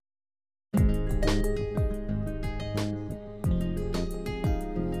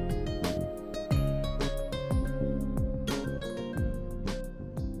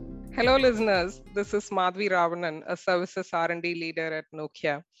Hello, listeners. This is Madhvi Ravanan, a services R&D leader at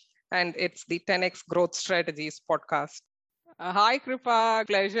Nokia, and it's the 10x Growth Strategies podcast. Hi, Kripa.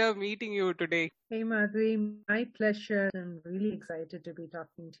 Pleasure meeting you today. Hey, Madhvi, my pleasure. I'm really excited to be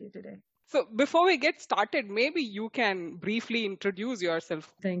talking to you today. So, before we get started, maybe you can briefly introduce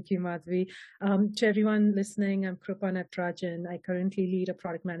yourself. Thank you, Madhvi. To everyone listening, I'm Kripa Natarajan. I currently lead a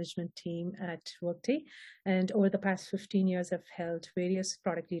product management team at Workday. And over the past 15 years, I've held various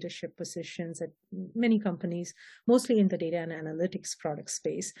product leadership positions at many companies, mostly in the data and analytics product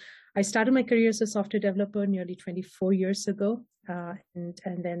space. I started my career as a software developer nearly 24 years ago,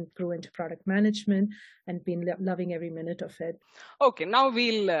 and then grew into product management and been loving every minute of it. Okay, now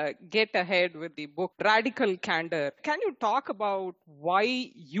we'll get ahead with the book Radical Candor. Can you talk about why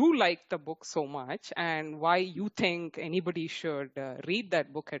you like the book so much and why you think anybody should read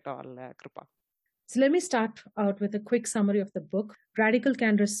that book at all, Kripa? So let me start out with a quick summary of the book. Radical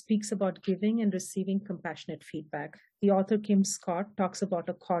Candor speaks about giving and receiving compassionate feedback. The author, Kim Scott, talks about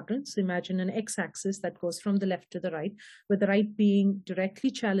a quadrant. So imagine an x-axis that goes from the left to the right, with the right being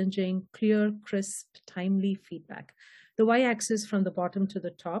directly challenging, clear, crisp, timely feedback. The y-axis from the bottom to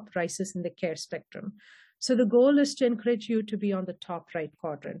the top rises in the care spectrum. So the goal is to encourage you to be on the top right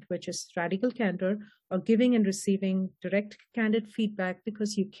quadrant, which is radical candor, or giving and receiving direct, candid feedback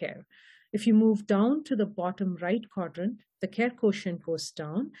because you care. If you move down to the bottom right quadrant, the care quotient goes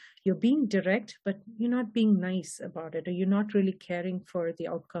down. You're being direct, but you're not being nice about it, or you're not really caring for the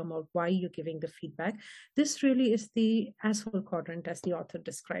outcome or why you're giving the feedback. This really is the asshole quadrant, as the author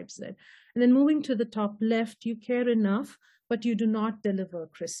describes it. And then moving to the top left, you care enough, but you do not deliver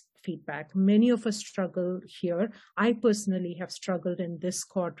crisp feedback. Many of us struggle here. I personally have struggled in this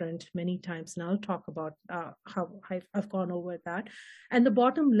quadrant many times, and I'll talk about how I've gone over that. And the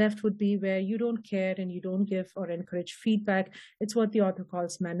bottom left would be where you don't care and you don't give or encourage feedback. It's what the author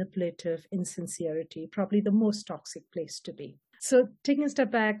calls manipulative insincerity, probably the most toxic place to be. So taking a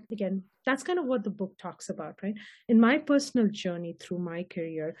step back, again, that's kind of what the book talks about, right? In my personal journey through my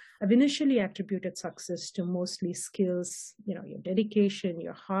career, I've initially attributed success to mostly skills, your dedication,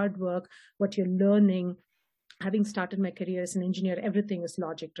 your hard work, what you're learning. Having started my career as an engineer, everything is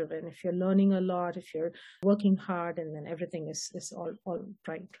logic driven. If you're learning a lot, if you're working hard, and then everything is all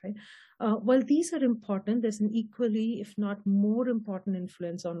right, right? While these are important, there's an equally, if not more important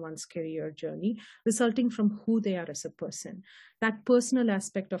influence on one's career journey, resulting from who they are as a person. That personal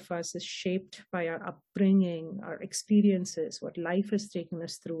aspect of us is shaped by our upbringing, our experiences, what life has taken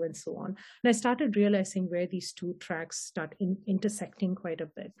us through, and so on. And I started realizing where these two tracks start intersecting quite a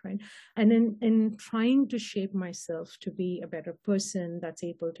bit, right? And in trying to shape myself to be a better person that's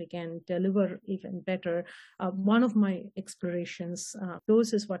able to, again, deliver even better, one of my explorations,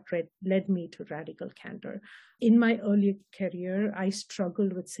 those is what led me to Radical Candor. In my early career, I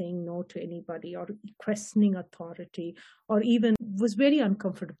struggled with saying no to anybody or questioning authority, or even was very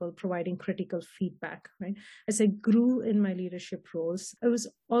uncomfortable providing critical feedback, right? As I grew in my leadership roles, I was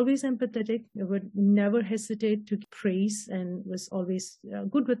always empathetic. I would never hesitate to praise and was always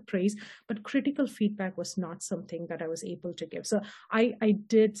good with praise, but critical feedback was not something that I was able to give. So I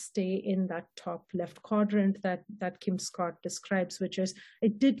did stay in that top left quadrant that Kim Scott describes, which is I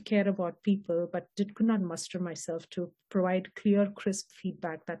did care about people, but could not muster myself to provide clear, crisp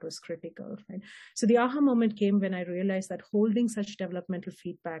feedback that was critical, right? So the aha moment came when I realized that holding such developmental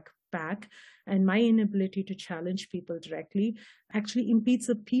feedback back and my inability to challenge people directly actually impedes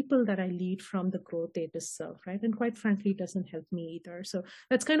the people that I lead from the growth they deserve, right? And quite frankly, doesn't help me either. So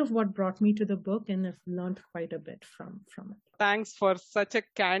that's kind of what brought me to the book, and I've learned quite a bit from it. Thanks for such a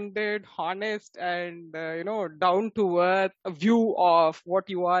candid, honest, and down to earth view of what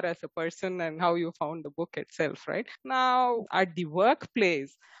you are as a person and how you found the book itself. Right now, at the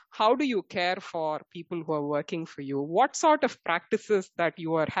workplace, how do you care for people who are working for you? What sort of practices that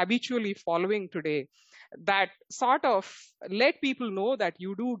you are habitually following today that sort of let people know that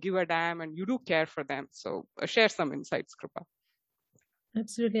you do give a damn and you do care for them? So share some insights, Kripa.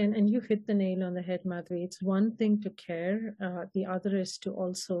 Absolutely. And you hit the nail on the head, Madhvi. It's one thing to care. The other is to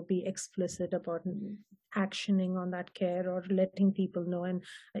also be explicit about actioning on that care or letting people know. And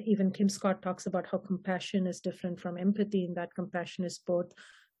even Kim Scott talks about how compassion is different from empathy, and that compassion is both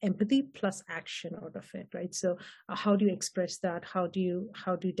empathy plus action out of it, right? So how do you express that? How do you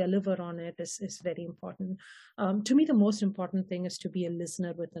deliver on it is very important. To me, the most important thing is to be a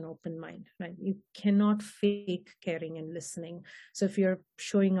listener with an open mind, right? You cannot fake caring and listening. So if you're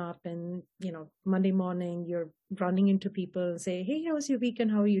showing up and Monday morning, you're running into people and say, hey, how was your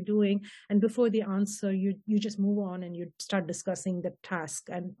weekend? How are you doing? And before they answer, you just move on and you start discussing the task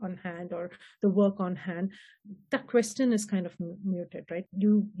and on hand or the work on hand. That question is kind of muted, right?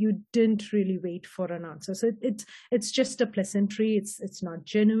 You didn't really wait for an answer. So it's just a pleasantry. It's not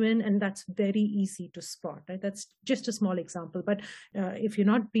genuine, and that's very easy to spot, right? That's just a small example, but if you're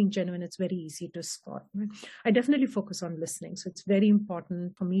not being genuine, it's very easy to spot, right? I definitely focus on listening. So it's very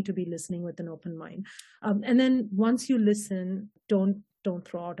important for me to be listening with an open mind. And then once you listen, don't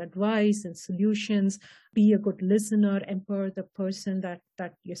throw out advice and solutions. Be a good listener, empower the person that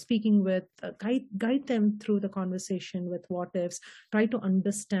you're speaking with, guide them through the conversation with what ifs. Try to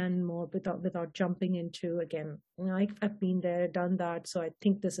understand more without jumping into, again, I've been there, done that, so I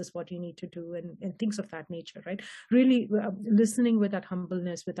think this is what you need to do, and things of that nature, right? Really listening with that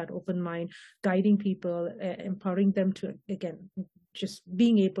humbleness, with that open mind, guiding people, empowering them to, again, just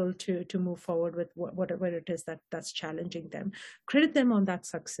being able to move forward with whatever it is that's challenging them. Credit them on that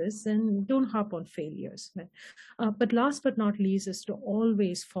success and don't harp on failures. Right? But last but not least is to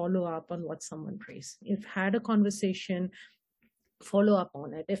always follow up on what someone praised. If had a conversation, follow up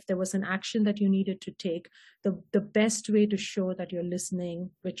on it. If there was an action that you needed to take, the best way to show that you're listening,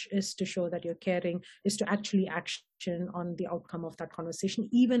 which is to show that you're caring, is to actually action on the outcome of that conversation,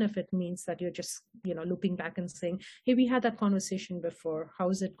 even if it means that you're just looping back and saying, hey, we had that conversation before,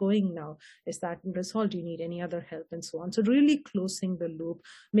 how's it going now? Is that resolved? Do you need any other help? And so on. So really closing the loop,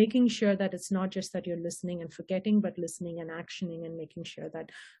 making sure that it's not just that you're listening and forgetting, but listening and actioning, and making sure that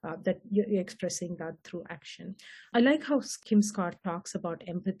that you're expressing that through action. I like how Kim Scott talks about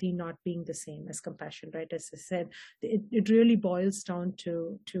empathy not being the same as compassion, right? As I said, it really boils down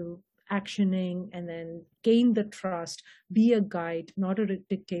to actioning, and then gain the trust, be a guide, not a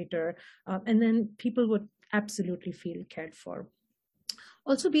dictator, and then people would absolutely feel cared for.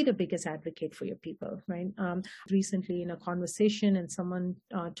 Also be the biggest advocate for your people, right? Recently in a conversation, and someone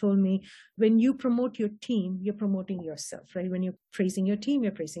told me, when you promote your team, you're promoting yourself, right? When you're praising your team,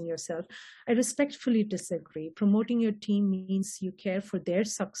 you're praising yourself. I respectfully disagree. Promoting your team means you care for their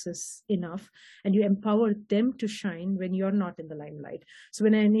success enough and you empower them to shine when you're not in the limelight. So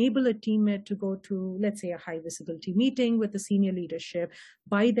when I enable a teammate to go to, let's say, a high visibility meeting with the senior leadership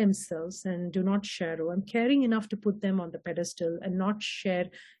by themselves and do not share, I'm caring enough to put them on the pedestal and not share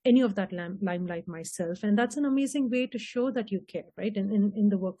any of that limelight myself. And that's an amazing way to show that you care, right? In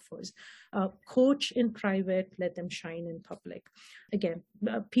the workforce. Coach in private, let them shine in public. Again,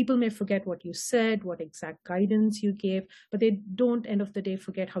 people may forget what you said, what exact guidance you gave, but they don't, end of the day,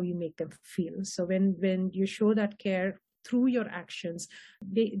 forget how you make them feel. So when you show that care through your actions,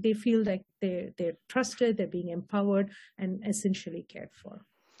 they feel like they're trusted, they're being empowered, and essentially cared for.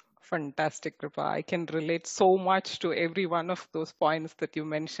 Fantastic, Kripa. I can relate so much to every one of those points that you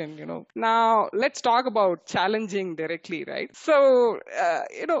mentioned. Now let's talk about challenging directly, right? So,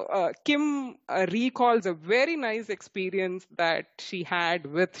 Kim recalls a very nice experience that she had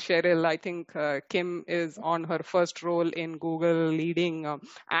with Cheryl. I think Kim is on her first role in Google, leading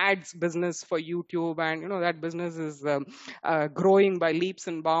ads business for YouTube, and that business is growing by leaps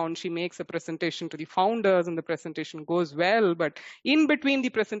and bounds. She makes a presentation to the founders, and the presentation goes well, but in between the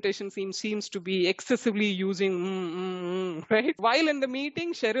presentation seems to be excessively using right? While in the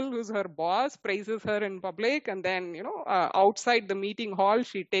meeting, Cheryl, who's her boss, praises her in public, and then outside the meeting hall,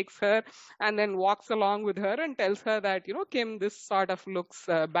 she takes her and then walks along with her and tells her that Kim, this sort of looks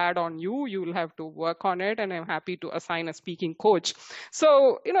bad on you. You will have to work on it, and I'm happy to assign a speaking coach.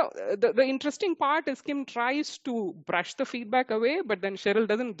 So the interesting part is Kim tries to brush the feedback away, but then Cheryl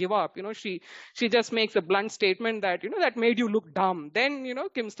doesn't give up. She just makes a blunt statement that that made you look dumb. Then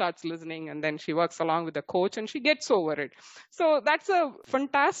Kim starts listening, and then she works along with the coach and she gets over it. So that's a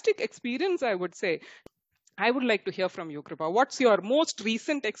fantastic experience, I would say. I would like to hear from you, Kripa. What's your most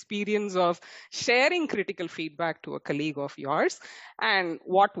recent experience of sharing critical feedback to a colleague of yours, and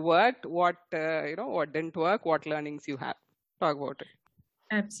what worked, what what didn't work, what learnings you have? Talk about it.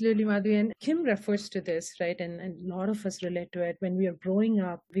 Absolutely, Madhvi. And Kim refers to this, right? And a lot of us relate to it. When we are growing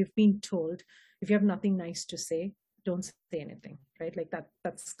up, we've been told, if you have nothing nice to say, don't say anything, right? Like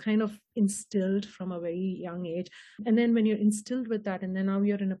that's kind of instilled from a very young age. And then when you're instilled with that, and then now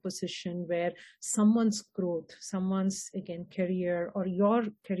you're in a position where someone's growth, someone's, again, career, or your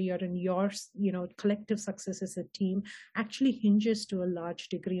career and your collective success as a team actually hinges to a large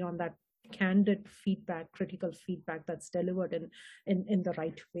degree on that candid feedback, critical feedback that's delivered in the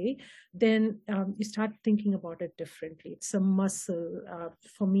right way, then you start thinking about it differently. It's a muscle.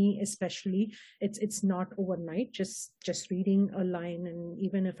 For me especially, it's not overnight. Just reading a line, and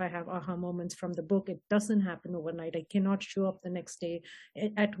even if I have aha moments from the book, it doesn't happen overnight. I cannot show up the next day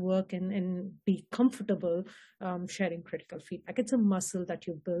at work and be comfortable sharing critical feedback. It's a muscle that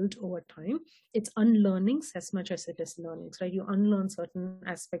you build over time. It's unlearnings as much as it is learnings, right? You unlearn certain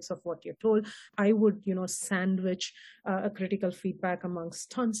aspects of what you're told. I would, sandwich a critical feedback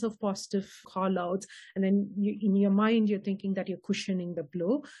amongst tons of positive call outs. And then in your mind, you're thinking that you're cushioning the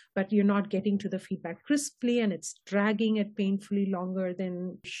blow, but you're not getting to the feedback crisply, and it's dragging it painfully longer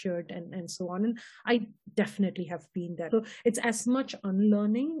than should, and so on. And I definitely have been there. So it's as much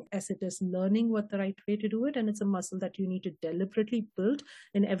unlearning as it is learning what the right way to do it. And it's a muscle that you need to deliberately build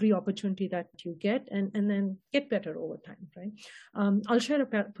in every opportunity that you get, and then get better over time, right? I'll share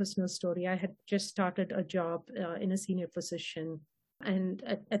a personal story. I had just started a job in a senior position, and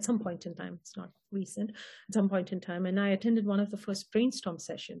at some point in time, it's not recent, at some point in time, and I attended one of the first brainstorm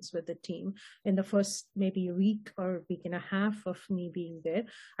sessions with the team. In the first maybe a week or week and a half of me being there,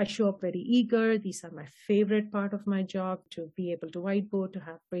 I show up very eager. These are my favorite part of my job, to be able to whiteboard, to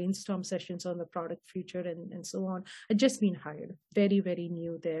have brainstorm sessions on the product future, and so on. I'd just been hired, very, very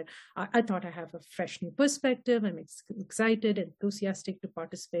new there. I thought I have a fresh new perspective. I'm excited, enthusiastic to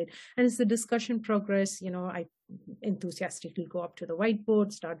participate. And as the discussion progressed, I enthusiastically go up to the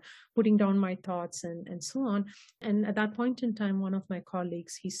whiteboard, start putting down my thoughts, and so on. And at that point in time, one of my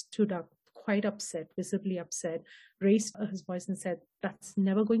colleagues, he stood up quite upset, visibly upset, raised his voice and said, "That's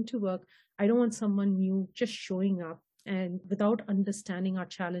never going to work. I don't want someone new just showing up and without understanding our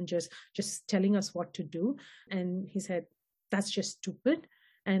challenges, just telling us what to do." And he said, "That's just stupid,"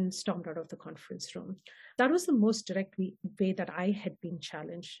 and stormed out of the conference room. That was the most direct way that I had been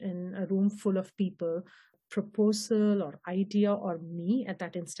challenged in a room full of people. Proposal or idea or me, at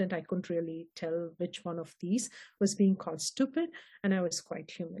that instant I couldn't really tell which one of these was being called stupid, and I was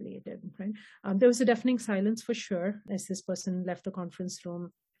quite humiliated, right? There was a deafening silence for sure as this person left the conference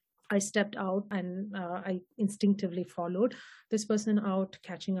room. I stepped out, and I instinctively followed this person out,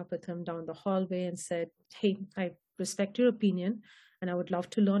 catching up with him down the hallway, and said, "Hey, I respect your opinion, and I would love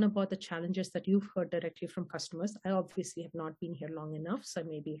to learn about the challenges that you've heard directly from customers. I obviously have not been here long enough, so I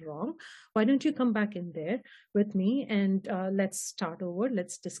may be wrong. Why don't you come back in there with me, and let's start over.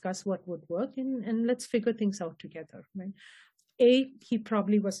 Let's discuss what would work, and let's figure things out together." Right? He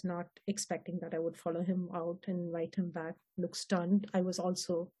probably was not expecting that I would follow him out and invite him back, look stunned. I was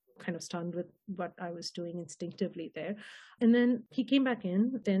also kind of stunned with what I was doing instinctively there. And then he came back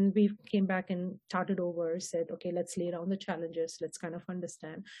in. Then we came back and started over, said, "Okay, let's lay down the challenges. Let's kind of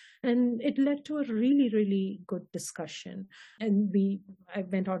understand." And it led to a really, really good discussion. And I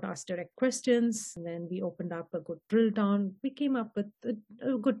went on to ask direct questions, and then we opened up a good drill down. We came up with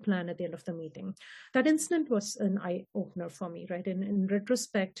a good plan at the end of the meeting. That incident was an eye opener for me, right? And in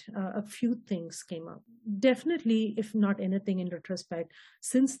retrospect, a few things came up. Definitely, if not anything in retrospect,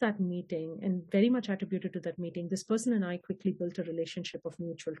 since that meeting, and very much attributed to that meeting, this person and I quickly built a relationship of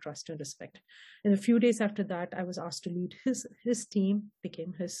mutual trust and respect. And a few days after that, I was asked to lead his team,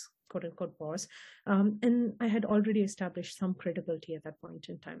 became his quote unquote boss. And I had already established some credibility at that point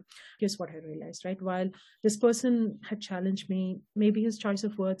in time. Here's what I realized, right? While this person had challenged me, maybe his choice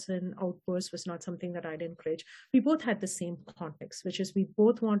of words and outbursts was not something that I'd encourage. We both had the same context, which is we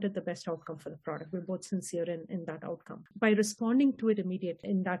both wanted the best outcome for the product. We're both sincere in that outcome. By responding to it immediately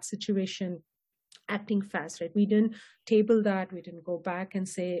in that situation, acting fast, right? We didn't table that. We didn't go back and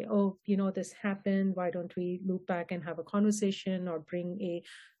say, "Oh, this happened. Why don't we loop back and have a conversation or bring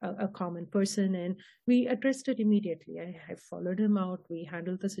a common person in?" We addressed it immediately. I followed him out. We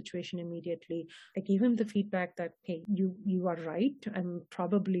handled the situation immediately. I gave him the feedback that, "Hey, you are right. I'm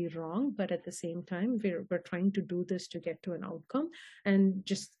probably wrong, but at the same time, we're trying to do this to get to an outcome, and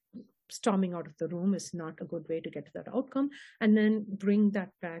just storming out of the room is not a good way to get to that outcome," and then bring that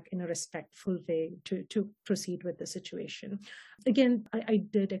back in a respectful way to proceed with the situation. Again, I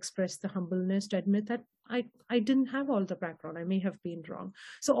did express the humbleness to admit that I didn't have all the background. I may have been wrong.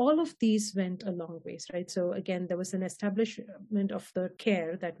 So all of these went a long ways, right? So again, there was an establishment of the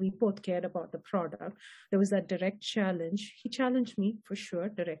care that we both cared about the product. There was that direct challenge. He challenged me for sure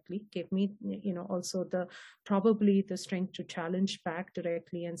directly, gave me, also probably the strength to challenge back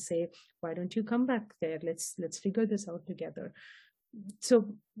directly and say, "Why don't you come back there? Let's figure this out together."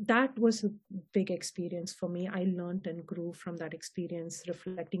 So that was a big experience for me. I learned and grew from that experience,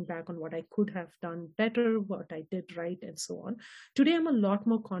 reflecting back on what I could have done better, what I did right, and so on. Today, I'm a lot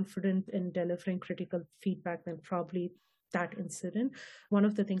more confident in delivering critical feedback than probably that incident. One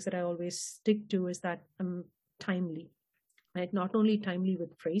of the things that I always stick to is that I'm timely. Right? Not only timely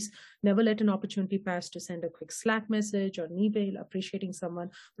with praise, never let an opportunity pass to send a quick Slack message or an email appreciating someone,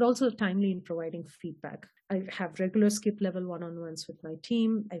 but also timely in providing feedback. I have regular skip level one-on-ones with my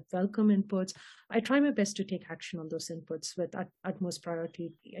team. I welcome inputs. I try my best to take action on those inputs with utmost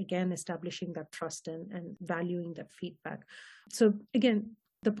priority, again, establishing that trust and valuing that feedback. So again,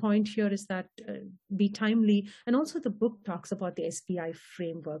 the point here is that be timely. And also the book talks about the SBI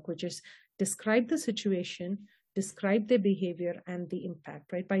framework, which is describe the situation, describe their behavior and the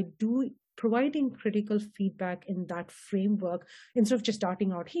impact, right? By providing critical feedback in that framework, instead of just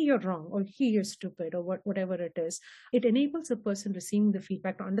starting out, hey, you're wrong, or hey, you're stupid, or whatever it is, it enables a person receiving the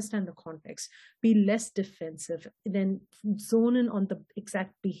feedback to understand the context, be less defensive, then zone in on the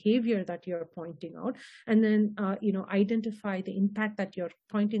exact behavior that you're pointing out, and then identify the impact that you're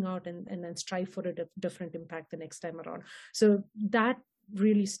pointing out, and then strive for a different impact the next time around. So that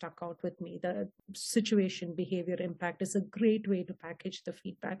really stuck out with me. The situation, behavior, impact is a great way to package the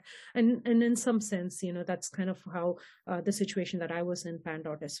feedback. And in some sense, that's kind of how the situation that I was in panned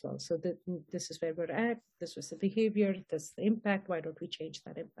out as well. So this is where we're at. This was the behavior. This is the impact. Why don't we change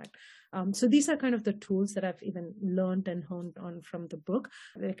that impact? So these are kind of the tools that I've even learned and honed on from the book.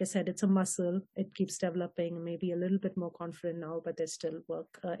 Like I said, it's a muscle. It keeps developing, maybe a little bit more confident now, but there's still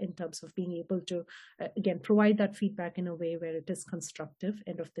work in terms of being able to, again, provide that feedback in a way where it is constructive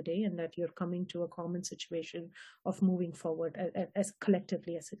end of the day, and that you're coming to a common situation of moving forward as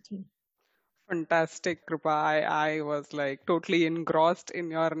collectively as a team. Fantastic, Kripa. I was like totally engrossed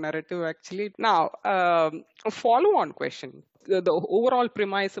in your narrative actually. Now, a follow on question. The overall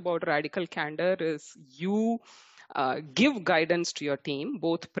premise about radical candor is you give guidance to your team,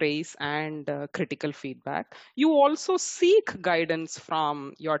 both praise and critical feedback. You also seek guidance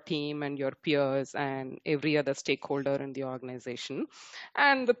from your team and your peers and every other stakeholder in the organization.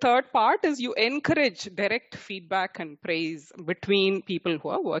 And the third part is you encourage direct feedback and praise between people who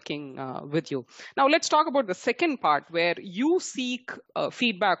are working with you. Now, let's talk about the second part where you seek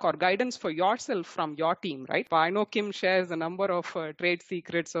feedback or guidance for yourself from your team, right? I know Kim shares a number of trade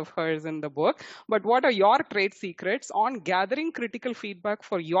secrets of hers in the book, but what are your trade secrets on gathering critical feedback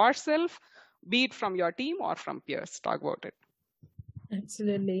for yourself, be it from your team or from peers? Talk about it.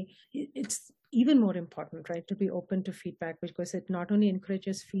 Absolutely. It's even more important, right, to be open to feedback, because it not only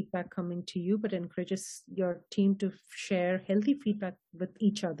encourages feedback coming to you, but encourages your team to share healthy feedback with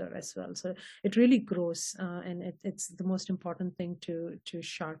each other as well. So it really grows, and it's the most important thing to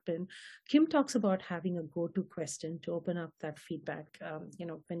sharpen. Kim talks about having a go-to question to open up that feedback.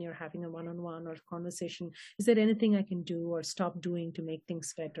 When you're having a one-on-one or conversation, is there anything I can do or stop doing to make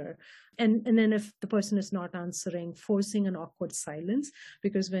things better? And then if the person is not answering, forcing an awkward silence,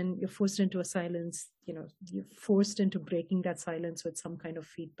 because when you're forced into a silence, you're forced into breaking that silence with some kind of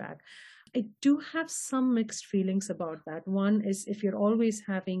feedback. I do have some mixed feelings about that. One is, if you're always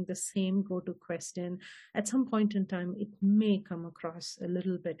having the same go-to question, at some point in time, it may come across a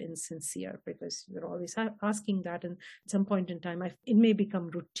little bit insincere, because you're always asking that, and at some point in time, it may become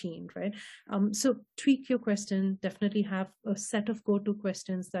routine, right? So tweak your question, definitely have a set of go-to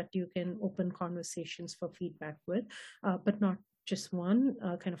questions that you can open conversations for feedback with, but not just one.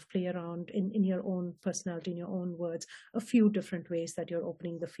 Kind of play around in your own personality, in your own words, a few different ways that you're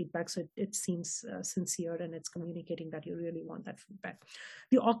opening the feedback, so it seems sincere and it's communicating that you really want that feedback.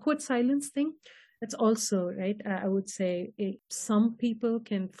 The awkward silence thing, it's also, right, I would say some people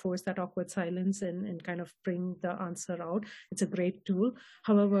can force that awkward silence and kind of bring the answer out. It's a great tool.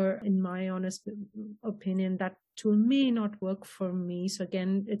 However, in my honest opinion, that tool may not work for me. So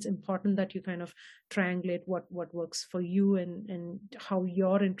again, it's important that you kind of triangulate what works for you and how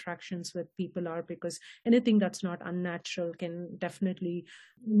your interactions with people are, because anything that's not unnatural can definitely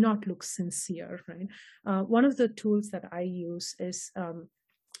not look sincere, right? One of the tools that I use is,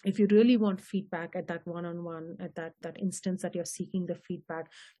 if you really want feedback at that one-on-one, at that instance that you're seeking the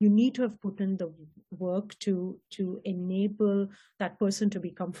feedback, you need to have put in the work to enable that person to be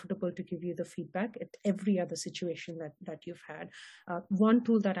comfortable to give you the feedback at every other situation that you've had. One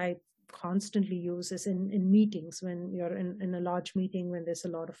tool that I constantly use is in meetings, when you're in a large meeting, when there's a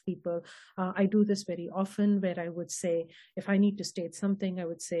lot of people. I do this very often, where I would say, if I need to state something, I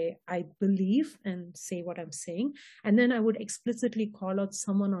would say, I believe, and say what I'm saying. And then I would explicitly call out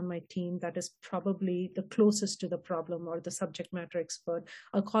someone on my team that is probably the closest to the problem or the subject matter expert.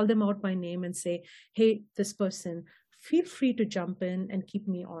 I'll call them out by name and say, hey, this person, feel free to jump in and keep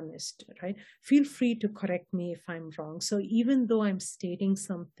me honest, right? Feel free to correct me if I'm wrong. So even though I'm stating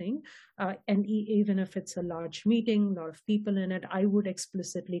something, And even if it's a large meeting, a lot of people in it, I would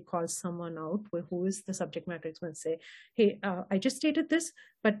explicitly call someone out who is the subject matter expert and say, hey, I just stated this,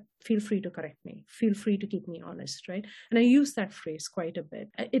 but feel free to correct me. Feel free to keep me honest, right? And I use that phrase quite a bit.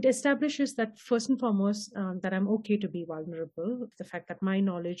 It establishes that first and foremost, that I'm okay to be vulnerable. The fact that my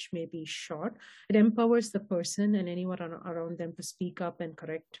knowledge may be short, it empowers the person and anyone around them to speak up and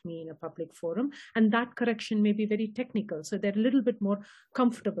correct me in a public forum. And that correction may be very technical. So they're a little bit more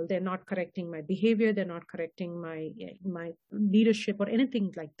comfortable. They're not correcting my behavior. They're not correcting my leadership or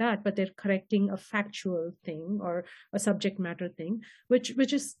anything like that, but they're correcting a factual thing or a subject matter thing, which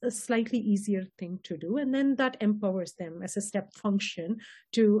is a slightly easier thing to do. And then that empowers them as a step function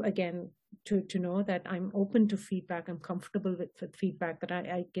to, again, to know that I'm open to feedback, I'm comfortable with feedback, that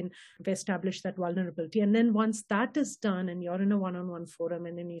I can establish that vulnerability. And then once that is done and you're in a one-on-one forum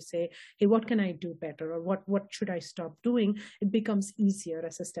and then you say, hey, what can I do better, or what should I stop doing, it becomes easier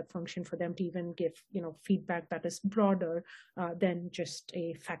as a step function for them to even give feedback that is broader than just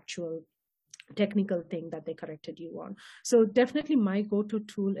a factual technical thing that they corrected you on. So definitely my go-to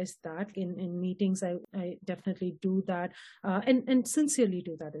tool is that. In meetings, I definitely do that, and sincerely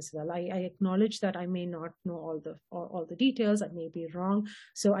do that as well. I acknowledge that I may not know all the details, I may be wrong,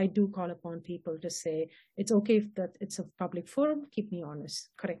 so I do call upon people to say, it's okay if that it's a public forum, keep me honest,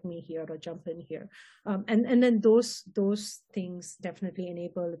 correct me here or jump in here. And then those things definitely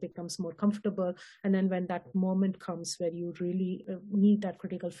enable, it becomes more comfortable. And then when that moment comes where you really need that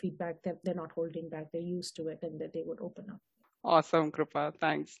critical feedback, they're not holding back, they're used to it, and that they would open up. Awesome, Kripa.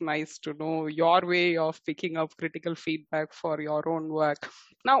 Thanks. Nice to know your way of picking up critical feedback for your own work.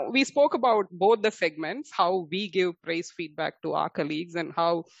 Now, we spoke about both the segments, how we give praise feedback to our colleagues and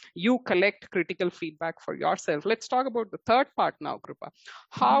how you collect critical feedback for yourself. Let's talk about the third part now, Kripa.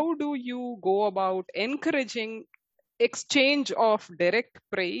 How do you go about encouraging exchange of direct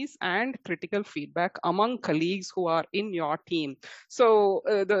praise and critical feedback among colleagues who are in your team? So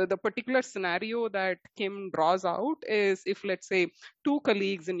the particular scenario that Kim draws out is, if let's say two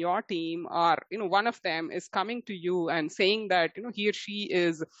colleagues in your team are, one of them is coming to you and saying that he or she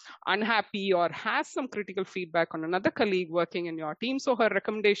is unhappy or has some critical feedback on another colleague working in your team. So her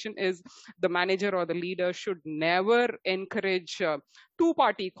recommendation is the manager or the leader should never encourage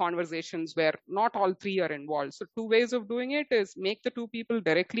two-party conversations where not all three are involved. So two ways of doing it is make the two people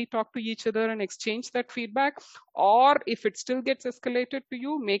directly talk to each other and exchange that feedback, or if it still gets escalated to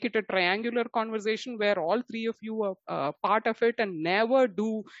you, make it a triangular conversation where all three of you are part of it, and never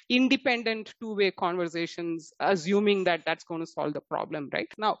do independent two-way conversations assuming that that's going to solve the problem.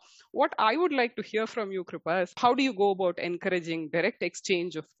 Right now, what I would like to hear from you, Kripa, is how do you go about encouraging direct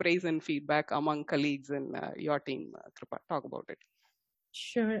exchange of praise and feedback among colleagues in your team? Kripa, talk about it.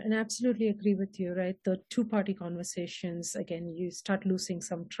 Sure, and absolutely agree with you, right? The two-party conversations, again, you start losing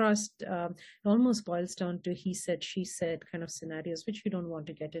some trust. It almost boils down to he said, she said kind of scenarios, which you don't want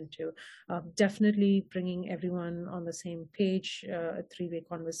to get into. Definitely bringing everyone on the same page, a three-way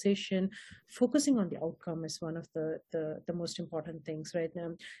conversation. Focusing on the outcome is one of the most important things, right?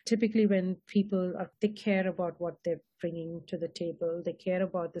 Typically, when people they care about what they're bringing to the table, they care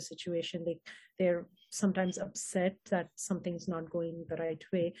about the situation, they're sometimes upset that something's not going the right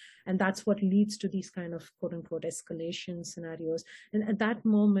way, and that's what leads to these kind of quote unquote escalation scenarios. And at that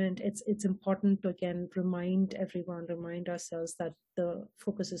moment, it's important to again remind ourselves that the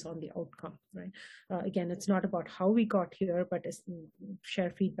focus is on the outcome, right? Again, it's not about how we got here, but share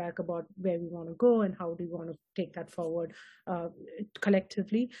feedback about where we want to go and how do we want to take that forward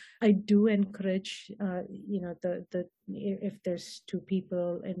collectively. I do encourage if there's two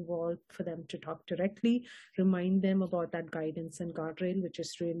people involved, for them to talk directly, remind them about that guidance and guardrail, which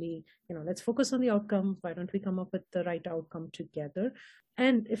is really, let's focus on the outcome. Why don't we come up with the right outcome together?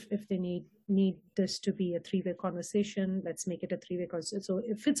 And if they need this to be a three-way conversation, let's make it a three-way conversation. So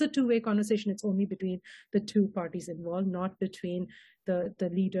if it's a two-way conversation, it's only between the two parties involved, not between the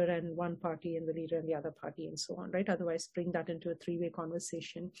leader and one party and the leader and the other party and so on, right? Otherwise, bring that into a three-way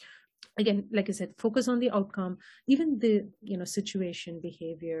conversation. Again, like I said, focus on the outcome. Even the situation,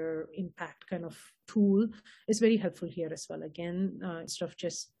 behavior, impact kind of tool is very helpful here as well. Again, instead of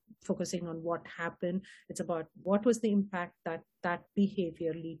just focusing on what happened, it's about what was the impact that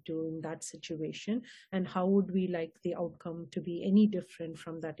behavior lead to in that situation, and how would we like the outcome to be any different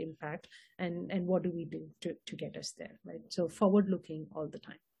from that impact, and what do we do to get us there, right? So forward looking all the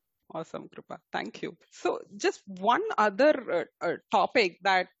time. Awesome, Kripa. Thank you. So just one other topic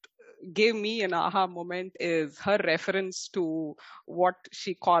that gave me an aha moment is her reference to what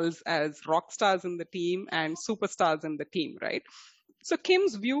she calls as rock stars in the team and superstars in the team, right? So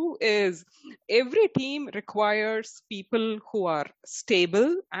Kim's view is every team requires people who are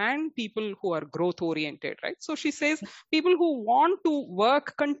stable and people who are growth oriented, right? So she says people who want to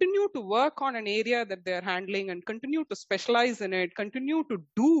work, continue to work on an area that they're handling and continue to specialize in it, continue to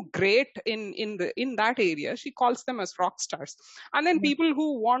do great in that area. She calls them as rock stars. And then Yeah. people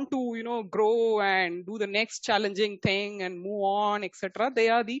who want to, grow and do the next challenging thing and move on, etc., they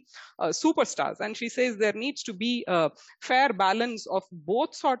are the superstars. And she says there needs to be a fair balance of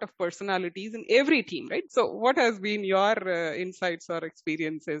both sort of personalities in every team, right? So what has been your insights or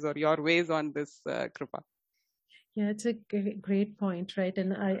experiences or your ways on this, Kripa? Yeah, it's a great point, right?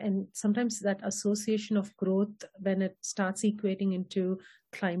 And sometimes that association of growth, when it starts equating into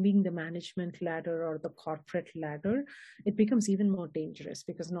climbing the management ladder or the corporate ladder, it becomes even more dangerous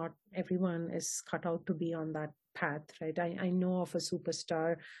because not everyone is cut out to be on that path, right? I know of a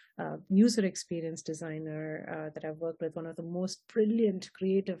superstar user experience designer that I've worked with, one of the most brilliant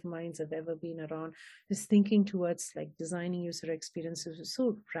creative minds I've ever been around. His thinking towards like designing user experiences is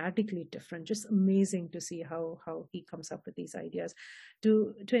so radically different. Just amazing to see how he comes up with these ideas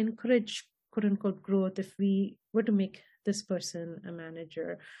to encourage quote unquote growth. If we were to make this person a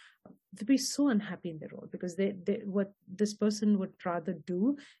manager, they'd be so unhappy in their role because they what this person would rather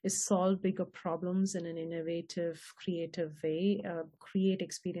do is solve bigger problems in an innovative, creative way, create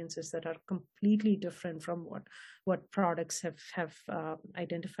experiences that are completely different from what products have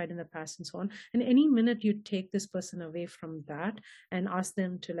identified in the past and so on. And any minute you take this person away from that and ask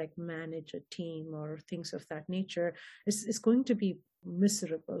them to like manage a team or things of that nature, is going to be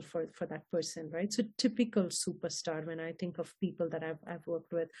miserable for that person, right? So typical superstar, when I think of people that I've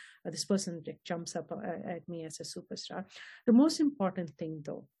worked with, this person jumps up at me as a superstar. The most important thing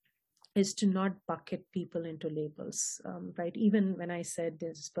though is to not bucket people into labels, right? Even when I said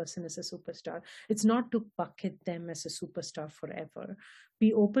this person is a superstar, it's not to bucket them as a superstar forever.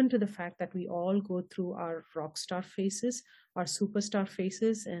 Be open to the fact that we all go through our rock star phases, our superstar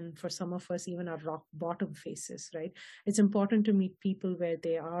phases, and for some of us, even our rock bottom phases, right? It's important to meet people where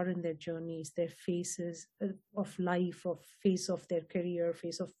they are in their journeys, their phases of life, of phase of their career,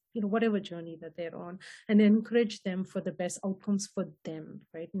 phase of whatever journey that they're on, and encourage them for the best outcomes for them,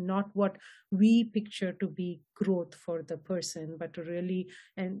 right? Not what we picture to be growth for the person, but to really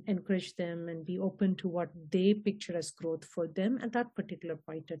encourage them and be open to what they picture as growth for them at that particular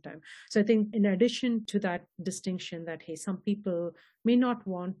point in time. So I think in addition to that distinction that, hey, some people may not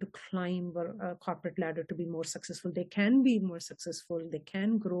want to climb a corporate ladder to be more successful. They can be more successful. They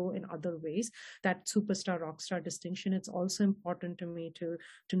can grow in other ways. That superstar, rockstar distinction, it's also important to me to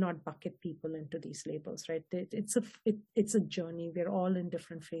not bucket people into these labels, right? It's a journey. We're all in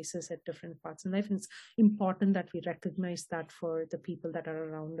different phases at different parts in life. And it's important that we recognize that for the people that are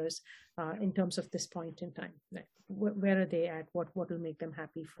around us in terms of this point in time. Like, where are they at? What will make them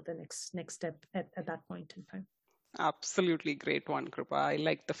happy for the next step at that point in time? Absolutely great one, Kripa. I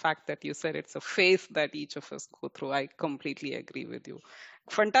like the fact that you said it's a phase that each of us go through. I completely agree with you.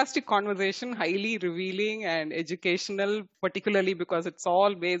 Fantastic conversation, highly revealing and educational, particularly because it's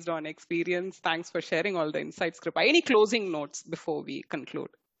all based on experience. Thanks for sharing all the insights, Kripa. Any closing notes before we conclude?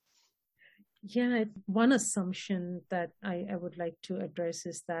 Yeah, one assumption that I would like to address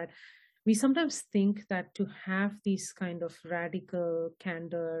is that we sometimes think that to have these kind of radical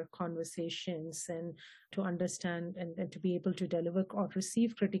candor conversations and to understand and to be able to deliver or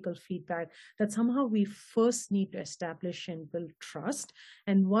receive critical feedback, that somehow we first need to establish and build trust.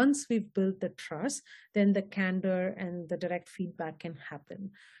 And once we've built the trust, then the candor and the direct feedback can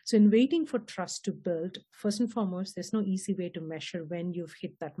happen. So in waiting for trust to build, first and foremost, there's no easy way to measure when you've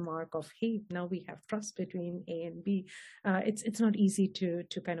hit that mark of, hey, now we have trust between A and B. It's not easy to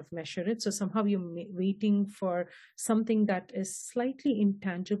kind of measure it. So somehow you're waiting for something that is slightly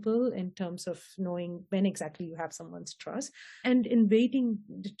intangible in terms of knowing when exactly you have someone's trust. And in waiting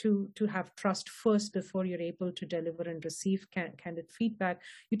to have trust first before you're able to deliver and receive candid feedback,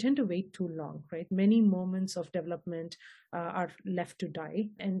 you tend to wait too long, right? Many moments of development are left to die.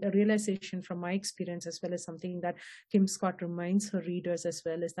 And a realization from my experience, as well as something that Kim Scott reminds her readers as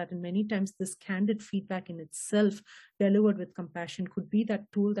well, is that in many times this candid feedback in itself, delivered with compassion, could be that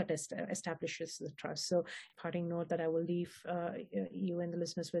tool that establishes the trust. So parting note that I will leave you and the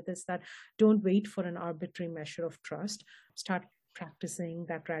listeners with is that don't wait for an arbitrary measure of trust. Start practicing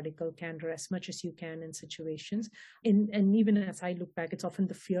that radical candor as much as you can in situations. And even as I look back, it's often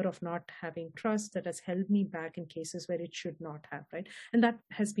the fear of not having trust that has held me back in cases where it should not have, right? And that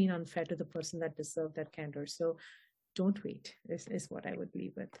has been unfair to the person that deserved that candor. So don't wait is what I would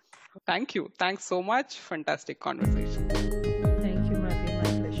leave with. Thank you. Thanks so much. Fantastic conversation.